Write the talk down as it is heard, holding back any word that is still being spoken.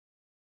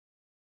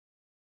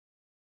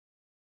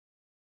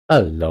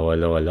Hello,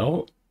 hello,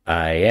 hello.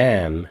 I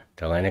am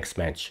the Linux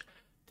Mensch.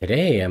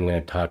 Today I'm going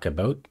to talk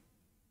about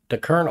the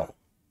kernel.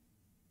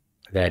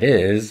 That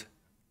is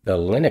the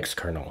Linux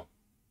kernel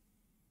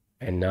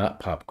and not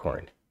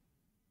popcorn.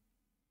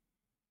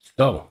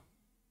 So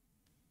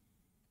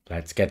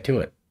let's get to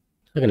it.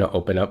 We're going to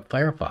open up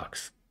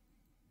Firefox.org.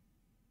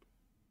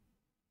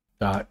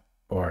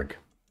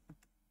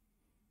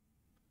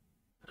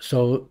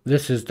 So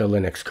this is the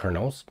Linux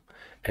kernels,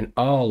 and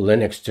all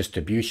Linux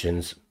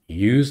distributions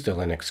use the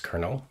Linux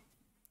kernel.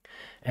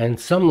 And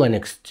some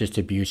Linux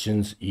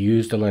distributions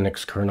use the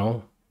Linux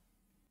kernel,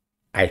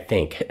 I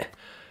think,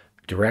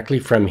 directly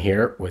from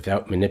here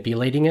without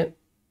manipulating it.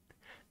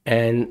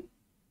 And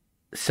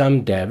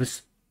some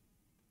devs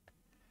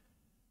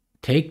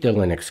take the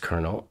Linux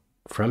kernel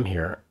from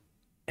here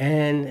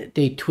and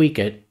they tweak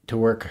it to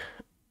work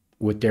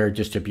with their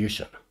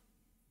distribution,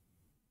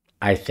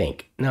 I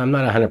think. Now, I'm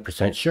not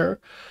 100% sure.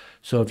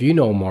 So if you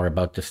know more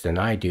about this than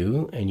I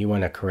do and you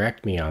want to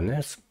correct me on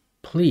this,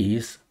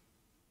 please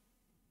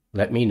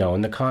let me know in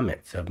the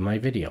comments of my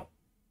video.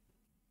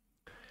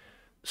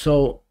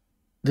 So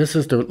this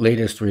is the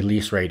latest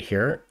release right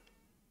here,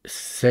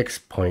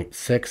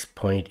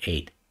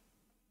 6.6.8.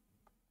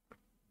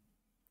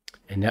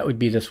 And that would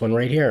be this one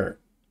right here,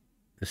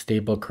 the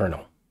stable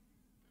kernel.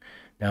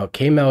 Now it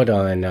came out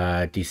on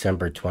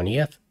December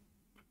 20th.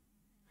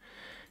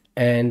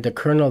 And the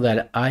kernel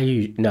that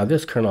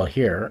this kernel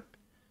here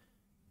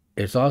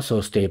is also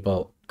a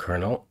stable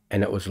kernel,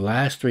 and it was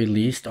last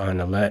released on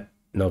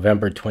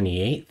November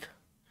 28th,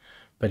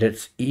 but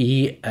it's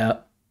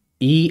EOL,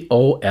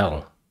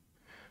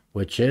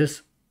 which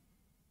is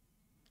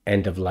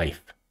end of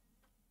life.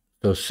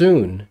 So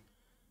soon,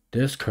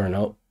 this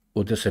kernel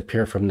will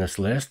disappear from this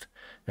list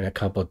in a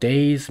couple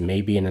days,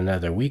 maybe in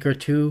another week or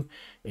two.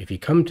 If you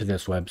come to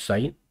this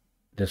website,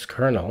 this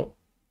kernel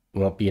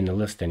won't be in the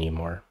list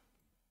anymore.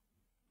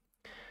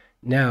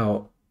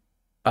 Now,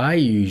 I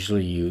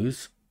usually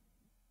use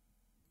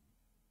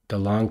the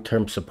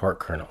long-term support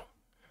kernel,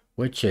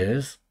 which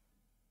is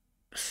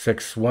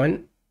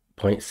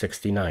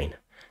 6.1.69.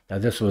 Now,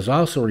 this was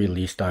also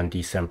released on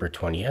December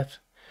 20th,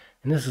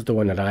 and this is the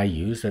one that I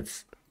use.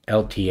 It's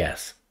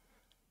LTS,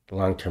 the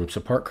long-term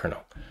support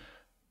kernel.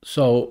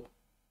 So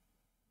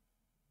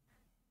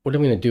what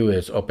I'm going to do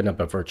is open up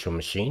a virtual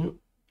machine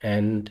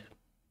of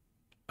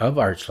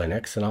Arch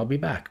Linux, and I'll be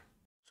back.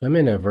 So I'm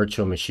in a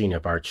virtual machine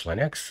of Arch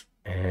Linux,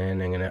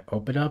 and I'm going to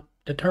open up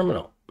the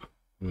terminal.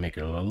 Make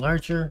it a little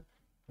larger.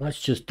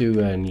 Let's just do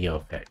a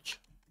neofetch.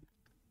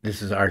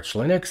 This is Arch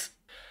Linux.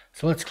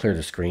 So let's clear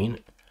the screen.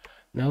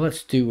 Now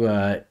let's do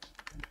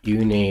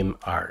uname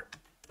art.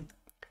 So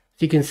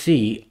you can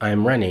see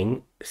I'm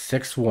running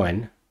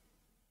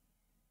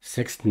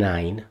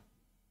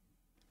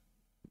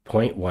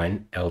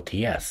 6.1.69.1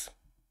 LTS.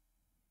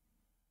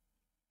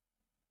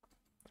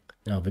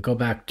 Now if we go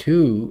back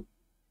to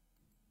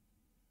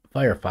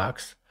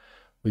Firefox,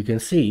 we can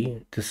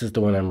see this is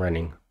the one I'm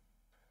running,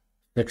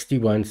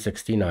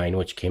 6169,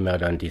 which came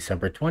out on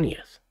December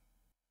 20th.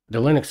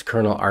 The Linux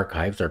kernel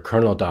archives, or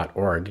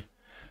kernel.org,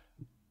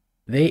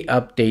 they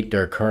update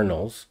their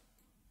kernels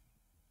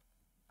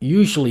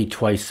usually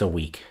twice a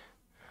week.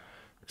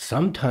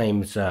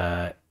 Sometimes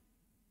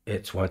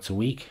it's once a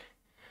week.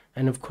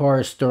 And of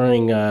course,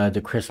 during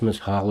the Christmas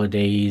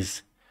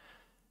holidays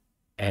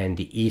and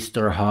the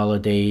Easter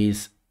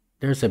holidays,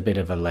 there's a bit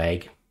of a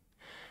lag.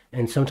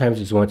 And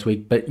sometimes it's once a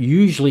week, but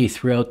usually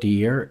throughout the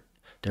year,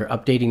 they're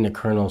updating the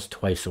kernels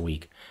twice a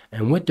week.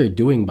 And what they're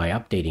doing by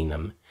updating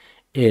them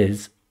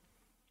is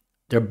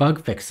they're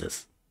bug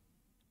fixes.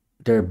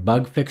 They're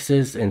bug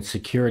fixes and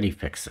security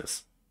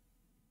fixes.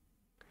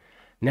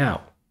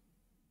 Now,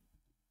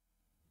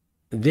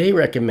 they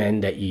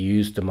recommend that you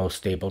use the most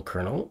stable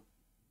kernel,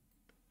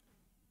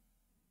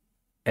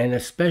 and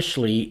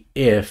especially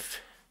if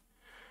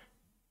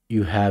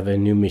you have a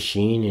new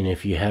machine and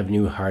if you have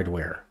new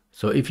hardware.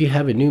 So if you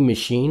have a new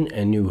machine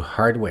and new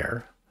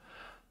hardware,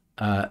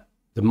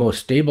 the most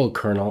stable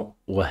kernel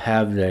will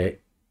have the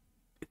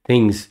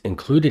things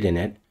included in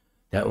it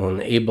that will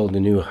enable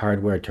the new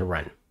hardware to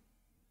run.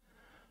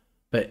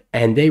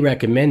 And they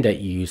recommend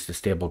that you use the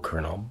stable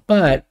kernel,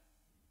 but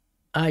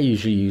I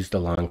usually use the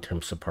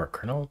long-term support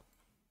kernel,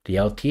 the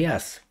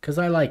LTS, because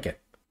I like it.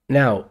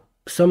 Now,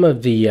 some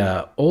of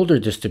the older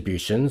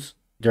distributions,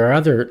 there are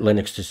other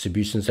Linux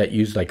distributions that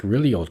use like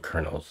really old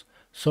kernels.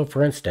 So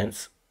for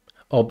instance,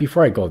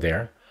 before I go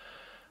there,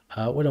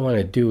 what I want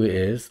to do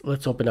is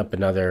let's open up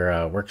another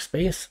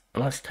workspace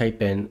and let's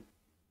type in,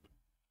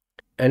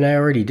 and I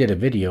already did a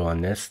video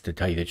on this to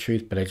tell you the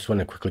truth, but I just want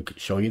to quickly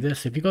show you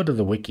this. If you go to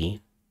the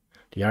wiki,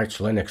 the Arch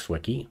Linux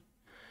wiki,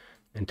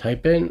 and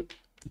type in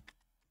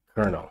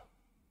kernel,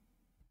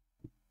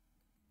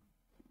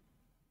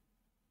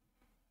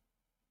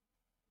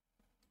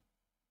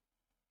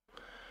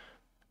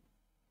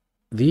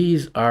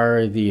 these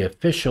are the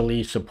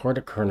officially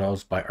supported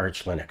kernels by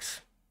Arch Linux.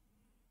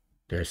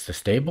 There's the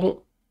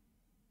stable,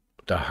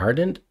 the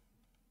hardened,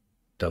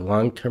 the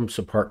long-term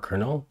support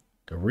kernel,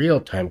 the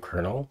real-time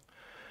kernel,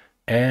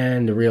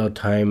 and the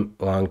real-time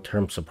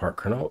long-term support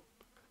kernel,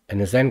 and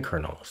the Zen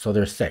kernel. So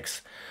there's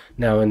 6.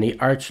 Now in the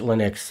Arch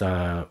Linux,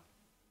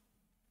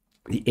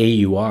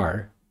 the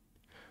AUR,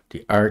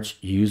 the Arch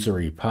User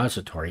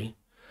Repository,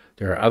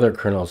 there are other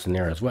kernels in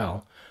there as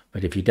well.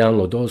 But if you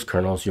download those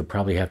kernels, you'll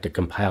probably have to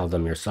compile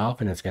them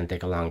yourself, and it's going to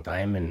take a long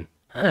time, and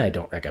I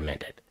don't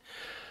recommend it.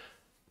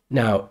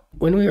 Now,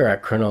 when we were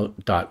at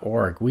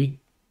kernel.org,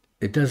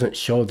 it doesn't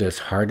show this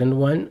hardened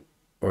one,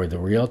 or the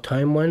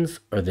real-time ones,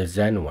 or the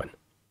Zen one.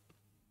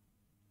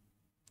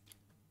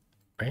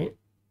 Right?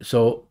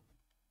 So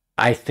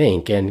I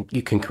think, and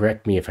you can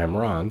correct me if I'm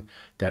wrong,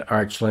 that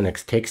Arch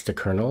Linux takes the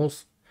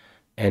kernels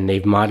and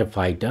they've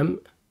modified them,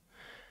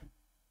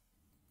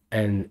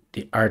 and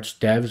the Arch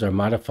devs are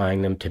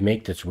modifying them to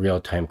make this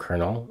real-time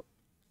kernel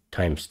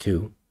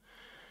 ×2,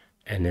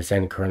 and the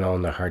Zen kernel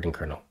and the hardened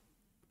kernel.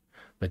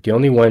 But the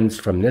only ones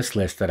from this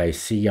list that I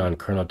see on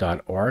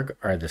kernel.org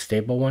are the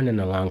stable one and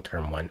the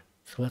long-term one.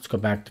 So let's go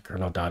back to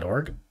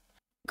kernel.org.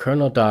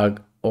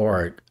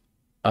 Kernel.org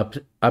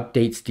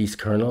updates these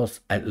kernels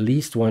at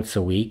least once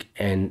a week,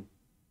 and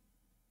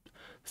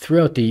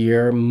throughout the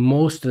year,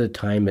 most of the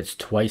time it's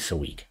twice a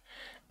week.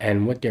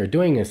 And what they're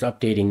doing is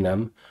updating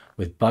them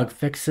with bug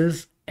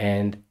fixes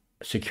and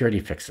security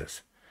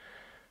fixes.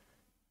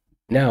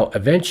 Now,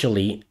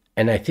 eventually,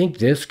 and I think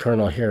this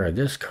kernel here,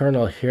 this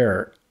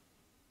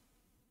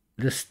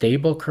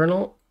stable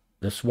kernel,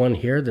 this one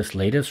here, this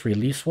latest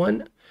release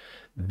one,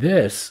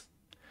 this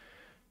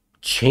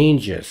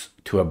changes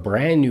to a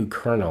brand new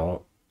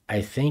kernel,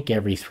 I think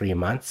every 3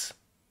 months,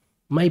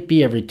 might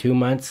be every 2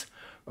 months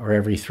or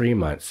every 3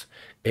 months.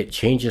 It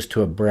changes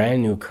to a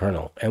brand new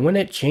kernel. And when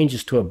it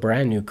changes to a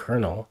brand new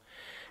kernel,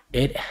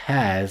 it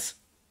has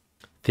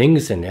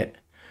things in it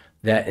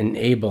that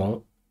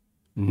enable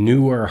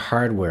newer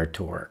hardware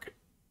to work.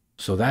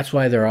 So that's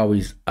why they're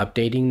always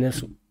updating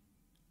this.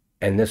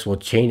 And this will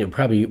change. It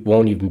probably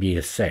won't even be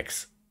a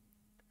 6.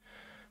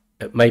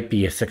 It might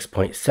be a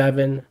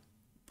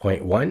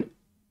 6.7.1,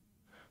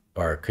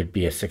 or it could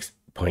be a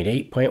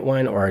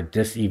 6.8.1, or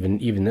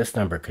even this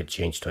number could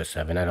change to a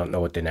 7. I don't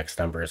know what the next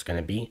number is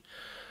going to be.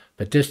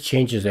 But this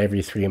changes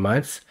every 3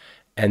 months.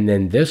 And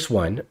then this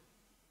one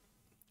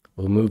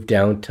will move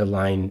down to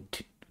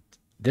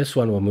this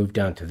one will move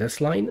down to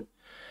this line,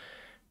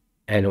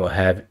 and it will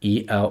have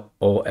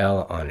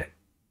ELOL on it.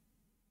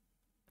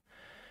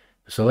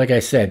 So like I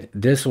said,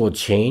 this will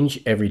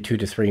change every 2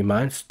 to 3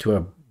 months to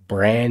a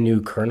brand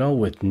new kernel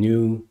with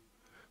new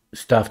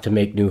stuff to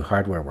make new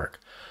hardware work.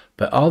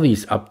 But all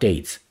these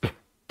updates,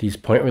 these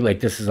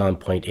like this is on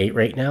 0.8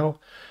 right now,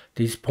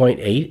 these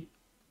 0.8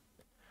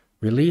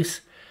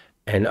 release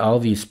and all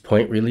these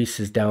point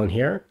releases down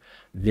here,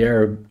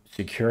 they're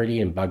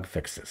security and bug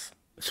fixes.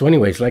 So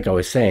anyways, like I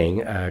was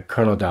saying,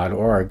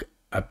 kernel.org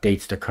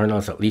updates the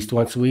kernels at least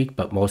once a week,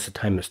 but most of the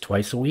time it's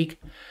twice a week.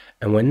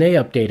 And when they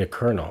update a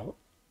kernel,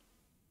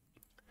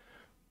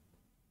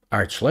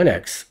 Arch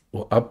Linux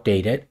will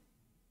update it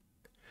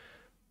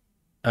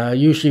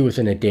usually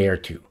within a day or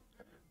two.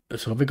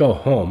 So if we go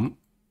home,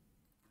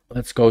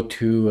 let's go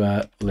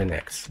to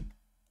Linux.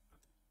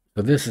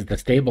 So this is the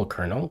stable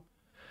kernel,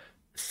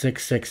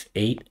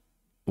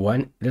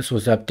 6.6.8.1. This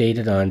was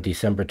updated on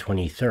December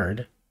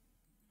 23rd.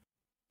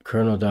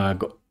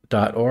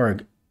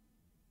 Kernel.org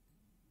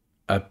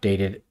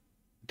updated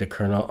the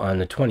kernel on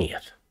the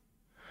 20th.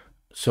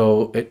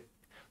 So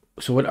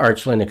what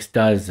Arch Linux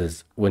does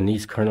is when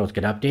these kernels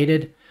get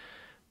updated,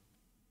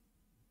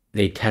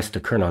 they test the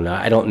kernel. Now,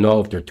 I don't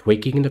know if they're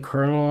tweaking the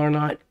kernel or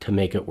not to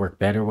make it work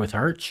better with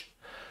Arch,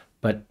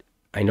 but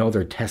I know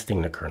they're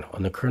testing the kernel.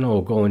 And the kernel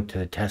will go into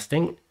the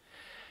testing,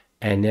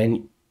 and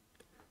then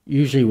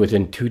usually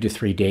within 2 to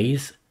 3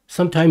 days,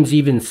 sometimes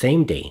even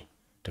same day,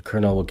 the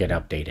kernel will get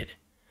updated.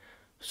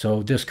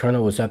 So this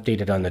kernel was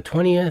updated on the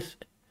 20th.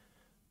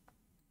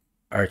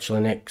 Arch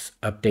Linux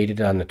updated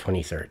on the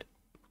 23rd.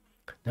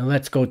 Now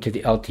let's go to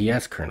the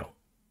LTS kernel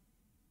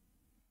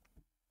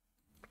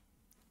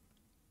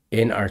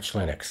in Arch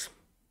Linux.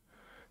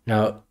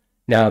 Now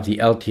the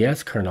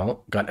LTS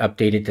kernel got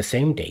updated the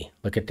same day.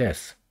 Look at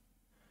this.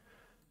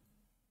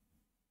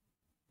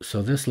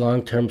 So this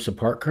long-term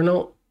support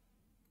kernel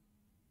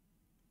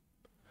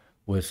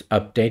was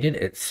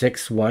updated at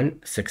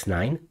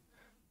 6169.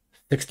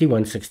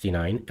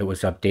 It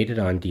was updated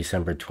on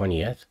December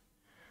 20th.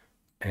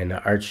 And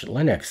Arch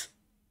Linux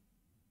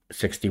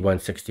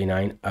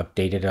 6169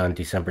 updated on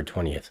December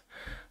 20th.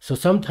 So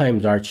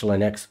sometimes Arch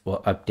Linux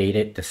will update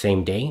it the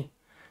same day.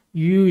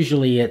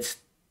 Usually it's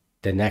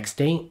the next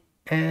day,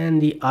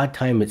 and the odd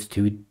time it's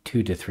 2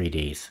 to 3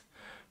 days.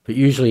 But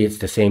usually it's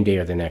the same day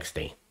or the next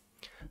day.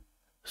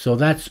 So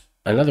that's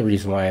another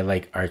reason why I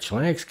like Arch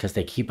Linux, because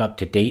they keep up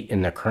to date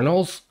in the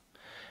kernels,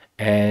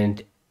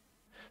 and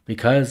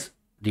because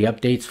the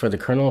updates for the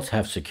kernels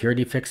have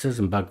security fixes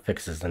and bug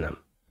fixes in them.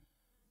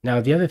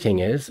 Now the other thing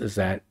is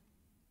that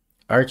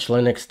Arch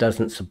Linux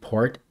doesn't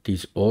support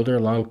these older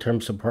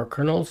long-term support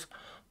kernels,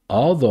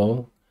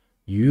 although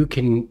you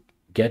can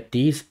get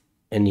these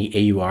in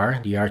the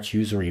AUR, the Arch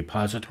User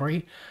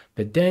Repository,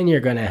 but then you're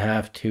going to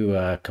have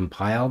to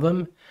compile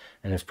them,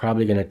 and it's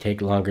probably going to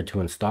take longer to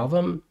install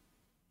them.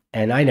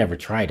 And I never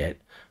tried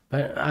it,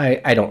 but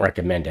I don't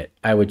recommend it.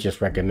 I would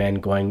just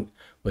recommend going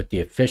with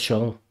the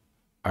official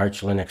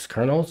Arch Linux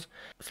kernels.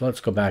 So let's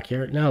go back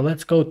here. Now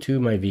let's go to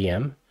my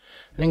VM, and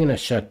I'm going to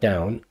shut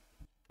down,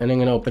 and I'm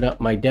going to open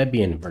up my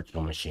Debian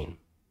virtual machine.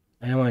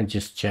 I want to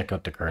just check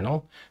out the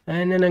kernel,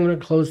 and then I'm going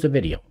to close the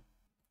video.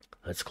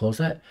 Let's close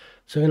that.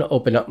 So I'm going to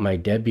open up my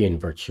Debian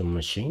virtual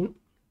machine.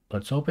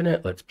 Let's open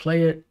it. Let's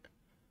play it.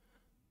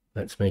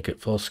 Let's make it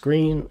full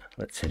screen.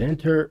 Let's hit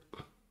enter.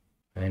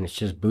 And it's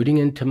just booting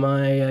into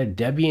my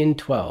Debian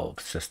 12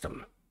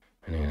 system.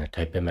 And I'm going to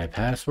type in my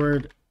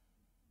password.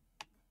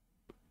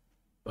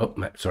 Oh,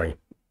 sorry.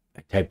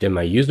 I typed in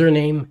my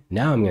username.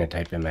 Now I'm going to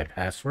type in my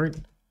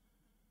password.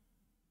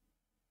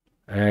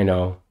 I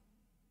know.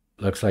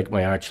 Looks like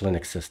my Arch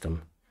Linux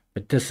system.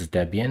 But this is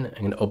Debian.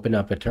 I'm going to open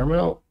up a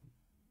terminal.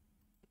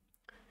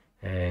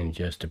 And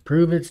just to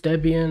prove it's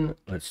Debian,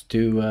 let's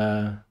do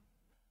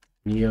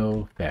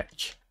neo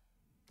fetch.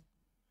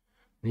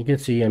 You can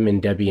see I'm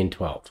in Debian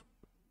 12.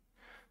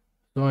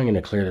 So I'm going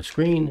to clear the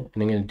screen,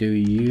 and I'm going to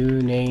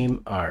do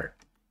uname art.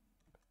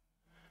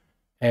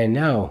 And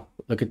now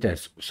look at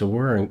this.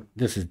 So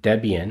this is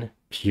Debian,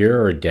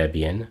 pure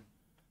Debian,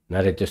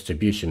 not a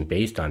distribution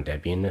based on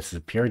Debian. This is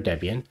pure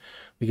Debian.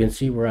 We can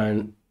see we're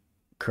on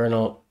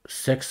kernel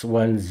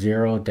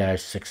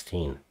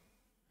 610-16.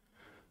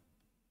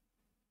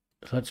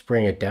 So let's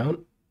bring it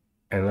down,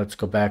 and let's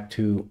go back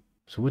to,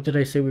 so what did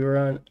I say we were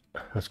on?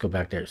 Let's go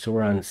back there. So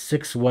we're on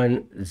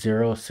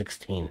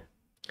 610-16.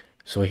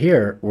 So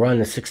here we're on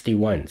the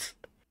 61s.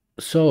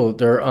 So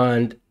they're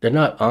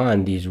not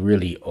on these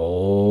really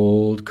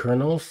old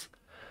kernels.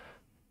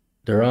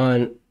 They're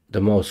on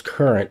the most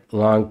current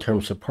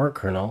long-term support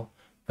kernel,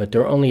 but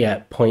they're only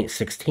at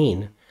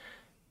 0.16,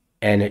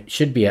 and it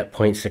should be at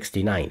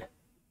 0.69.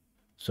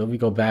 So if we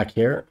go back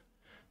here,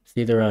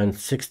 see they're on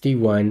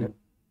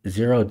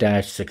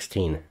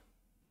 61.0-16,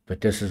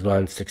 but this is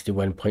on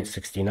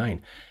 61.69.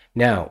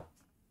 Now,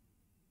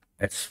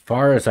 as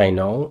far as I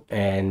know,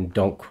 and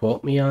don't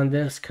quote me on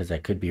this because I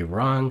could be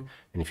wrong,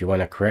 and if you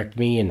want to correct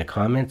me in the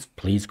comments,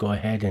 please go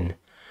ahead and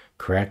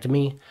correct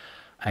me.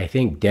 I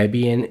think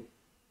Debian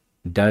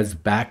does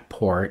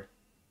backport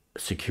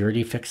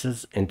security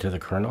fixes into the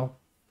kernel.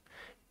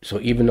 So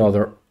even though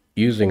they're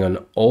using an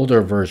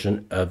older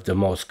version of the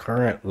most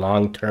current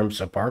long-term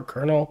support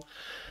kernel,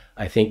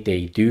 I think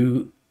they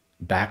do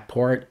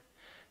backport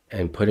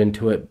and put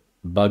into it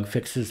bug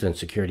fixes and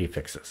security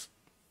fixes.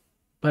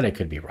 But I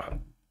could be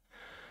wrong.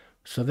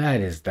 So that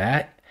is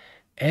that.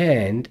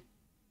 And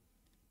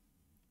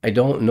I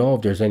don't know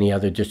if there's any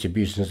other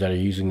distributions that are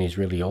using these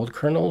really old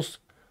kernels.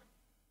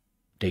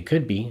 They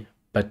could be,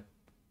 but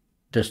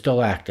they're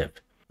still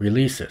active.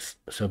 Releases.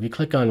 So if you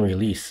click on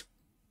release,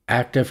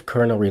 active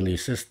kernel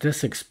releases,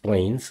 this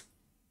explains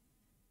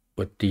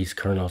what these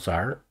kernels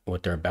are,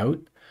 what they're about.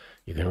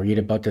 You can read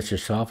about this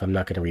yourself. I'm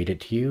not going to read it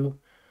to you.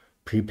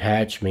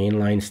 Pre-patch,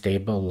 mainline,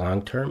 stable,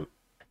 long-term.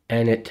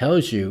 And it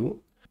tells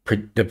you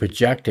the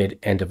projected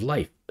end of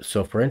life.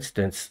 So for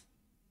instance,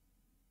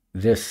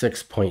 this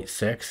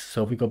 6.6,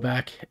 so if we go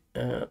back,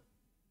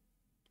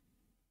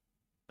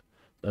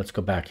 let's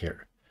go back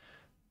here.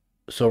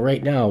 So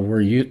right now,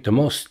 the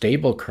most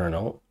stable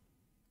kernel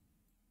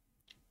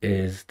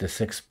is the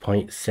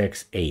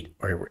 6.68,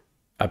 or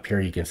up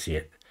here you can see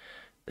it,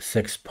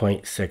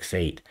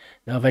 6.68.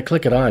 Now if I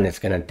click it on, it's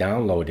going to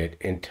download it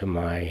into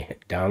my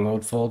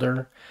download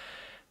folder.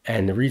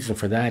 And the reason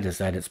for that is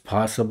that it's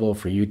possible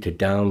for you to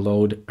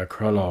download a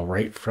kernel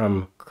right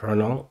from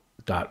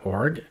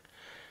kernel.org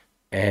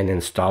and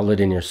install it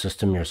in your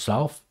system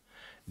yourself.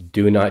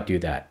 Do not do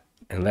that.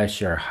 Unless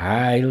you're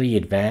highly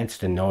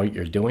advanced and know what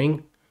you're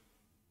doing,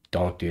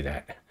 don't do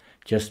that.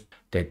 Just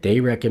that they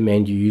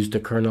recommend you use the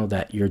kernel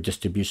that your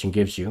distribution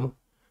gives you.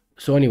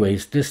 So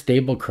anyways, this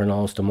stable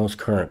kernel is the most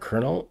current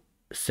kernel,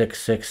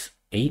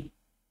 668.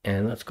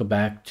 And let's go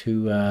back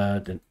to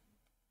the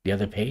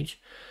other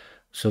page.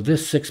 So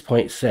this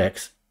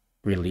 6.6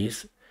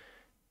 release,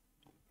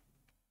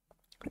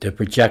 the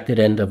projected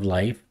end of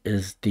life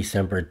is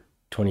December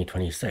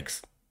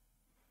 2026.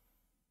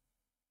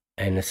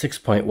 And the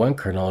 6.1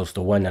 kernel is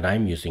the one that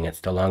I'm using. It's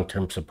the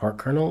long-term support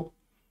kernel.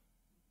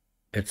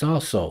 It's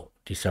also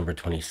December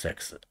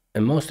 26.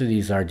 And most of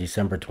these are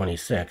December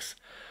 26.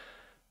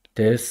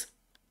 This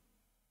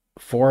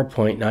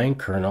 4.9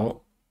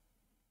 kernel,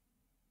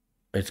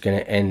 it's going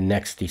to end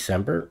next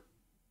December.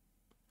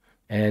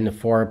 And the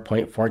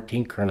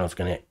 4.14 kernel is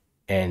going to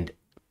end,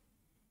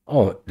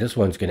 this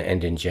one's going to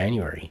end in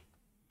January.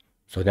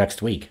 So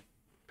next week.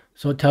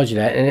 So it tells you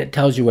that, and it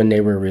tells you when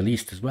they were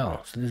released as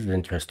well. So this is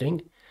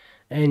interesting.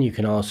 And you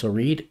can also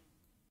read,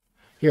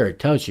 here it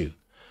tells you,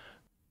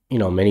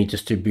 many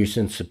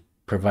distributions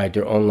provide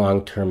their own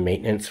long-term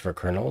maintenance for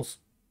kernels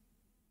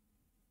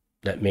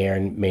that may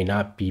or may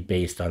not be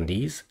based on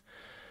these,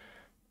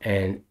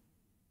 and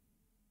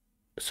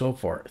so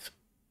forth.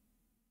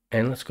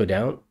 And let's go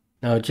down.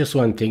 Now, just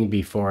one thing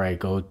before I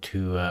go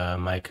to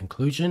my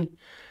conclusion,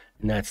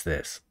 and that's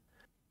this.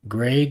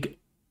 Greg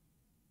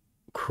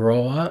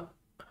Croa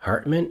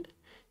Hartman,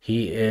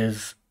 he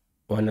is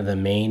one of the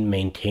main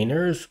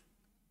maintainers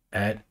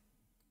at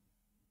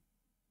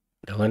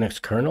the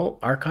Linux kernel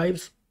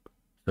archives.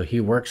 So he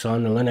works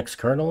on the Linux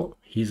kernel.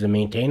 He's a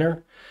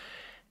maintainer.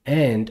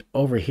 And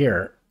over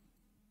here,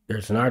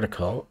 there's an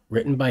article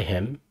written by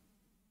him,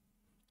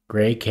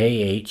 Gray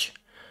KH.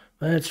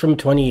 It's from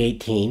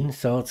 2018,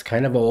 so it's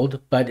kind of old,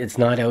 but it's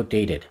not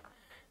outdated.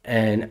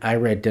 And I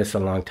read this a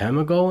long time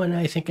ago, and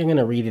I think I'm going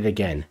to read it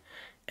again.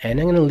 And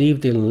I'm going to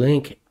leave the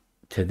link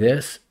to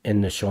this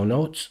in the show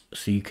notes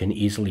so you can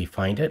easily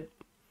find it.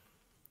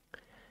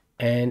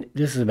 And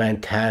this is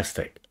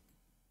fantastic.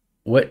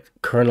 What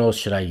kernel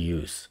should I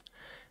use?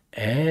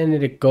 And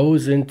it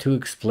goes into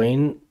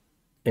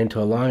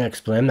a long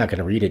explain. I'm not going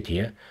to read it to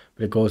you,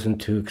 but it goes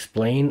into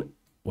explain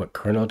what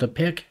kernel to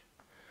pick.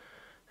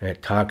 And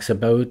it talks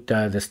about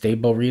the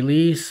stable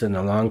release and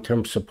the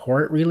long-term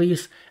support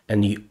release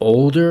and the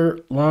older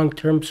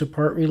long-term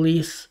support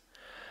release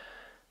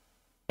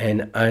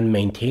and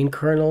unmaintained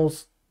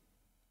kernels.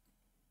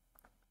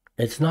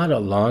 It's not a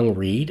long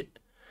read,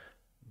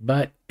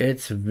 but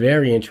it's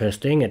very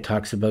interesting. It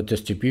talks about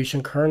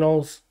distribution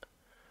kernels,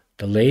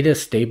 the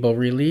latest stable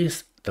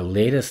release, the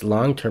latest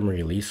long-term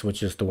release,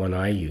 which is the one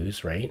I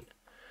use, right?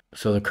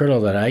 So the kernel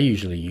that I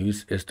usually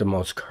use is the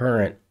most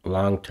current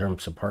long-term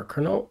support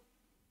kernel.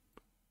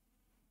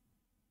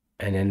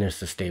 And then there's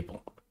the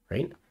stable,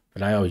 right?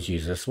 But I always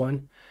use this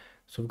one.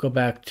 So we'll go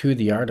back to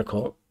the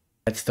article.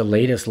 That's the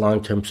latest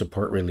long-term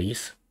support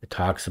release. It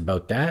talks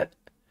about that.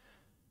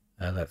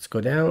 Let's go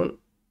down.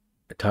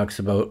 It talks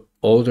about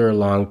older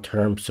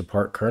long-term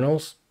support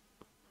kernels.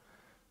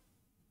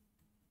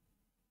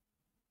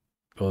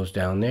 Goes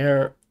down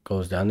there,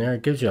 goes down there.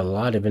 It gives you a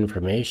lot of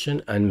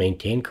information,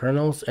 unmaintained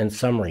kernels, and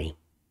summary.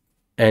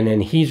 And then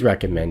he's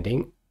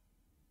recommending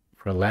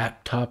for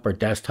laptop or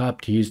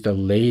desktop to use the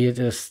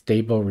latest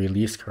stable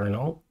release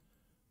kernel,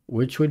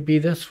 which would be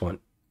this one.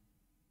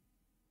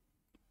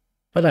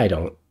 But I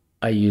don't.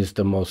 I use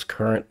the most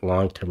current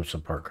long-term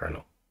support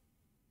kernel.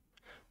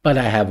 But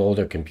I have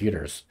older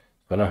computers,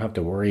 so I don't have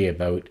to worry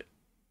about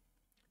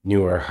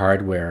newer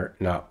hardware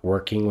not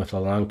working with a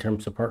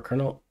long-term support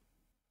kernel.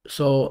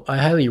 So I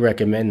highly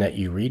recommend that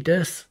you read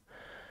this,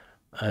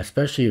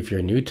 especially if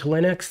you're new to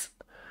Linux.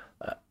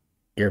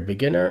 You're a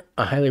beginner,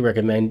 I highly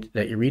recommend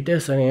that you read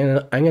this.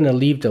 And I'm going to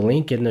leave the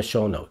link in the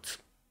show notes.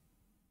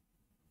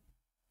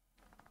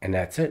 And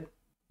that's it.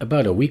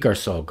 About a week or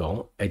so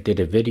ago, I did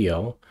a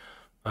video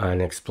on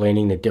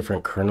explaining the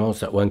different kernels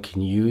that one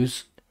can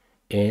use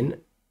in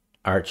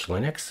Arch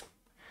Linux.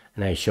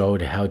 And I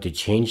showed how to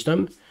change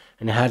them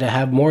and how to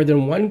have more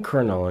than one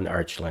kernel in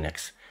Arch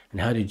Linux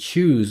and how to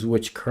choose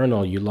which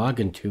kernel you log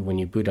into when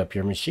you boot up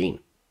your machine.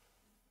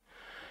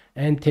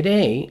 And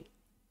today,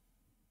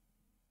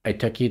 I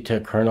took you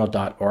to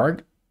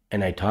kernel.org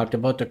and I talked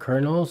about the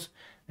kernels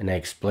and I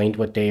explained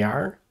what they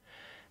are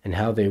and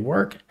how they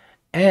work.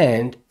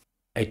 And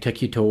I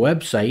took you to a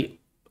website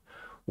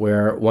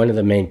where one of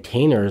the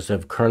maintainers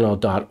of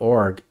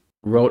kernel.org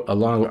wrote a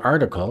long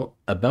article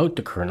about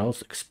the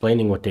kernels,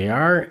 explaining what they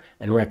are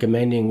and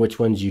recommending which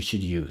ones you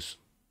should use.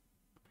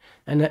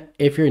 And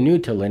if you're new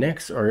to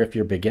Linux, or if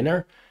you're a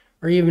beginner,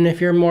 or even if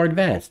you're more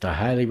advanced, I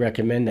highly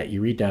recommend that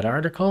you read that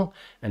article,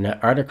 and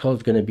that article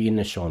is going to be in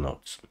the show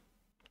notes.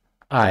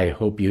 I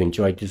hope you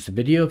enjoyed this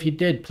video. If you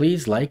did,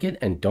 please like it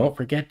and don't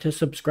forget to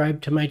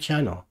subscribe to my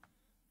channel.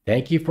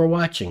 Thank you for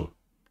watching.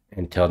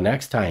 Until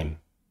next time,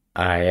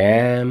 I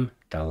am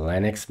the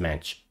Linux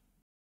Mensch.